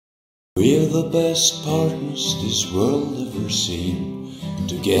We're the best partners this world ever seen.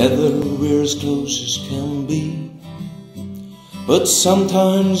 Together we're as close as can be. But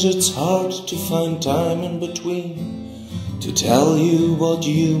sometimes it's hard to find time in between to tell you what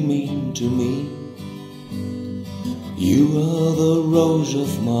you mean to me. You are the rose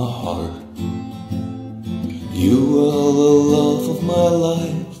of my heart. You are the love of my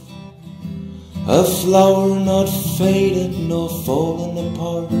life. A flower not faded nor fallen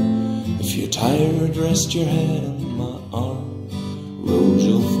apart. If you're tired, rest your head on my arm, rose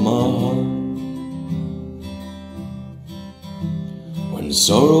of my heart. When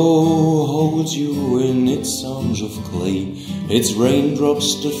sorrow holds you in its arms of clay, it's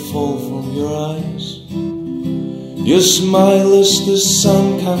raindrops that fall from your eyes. Your smile is the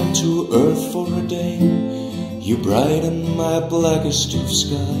sun come to earth for a day. You brighten my blackest of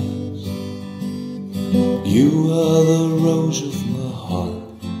skies. You are the rose of my heart.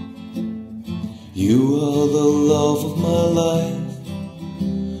 You are the love of my life.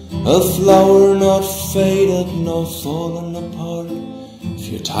 A flower not faded nor fallen apart. If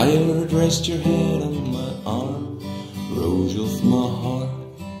you're tired, rest your head on my arm, rose of my heart.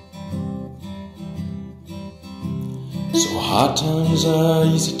 So hard times are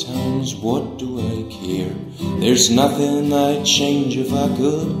easy times, what do I care? There's nothing I'd change if I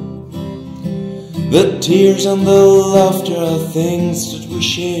could. The tears and the laughter are things that we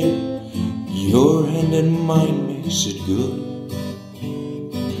share. Your hand in mine makes it good.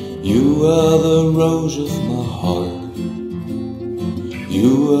 You are the rose of my heart.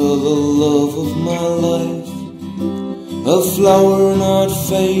 You are the love of my life. A flower not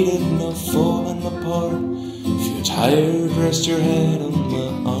faded nor fallen apart. If you're tired, rest your head on my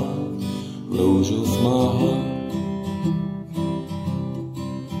arm, rose of my heart.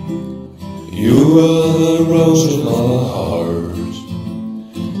 You are the rose of my heart.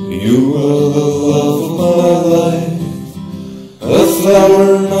 You are the love of my life. A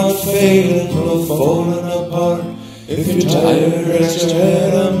flower not faded nor fallen apart. If you're tired, rest your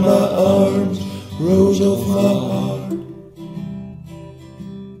head on my arms, rose of my heart.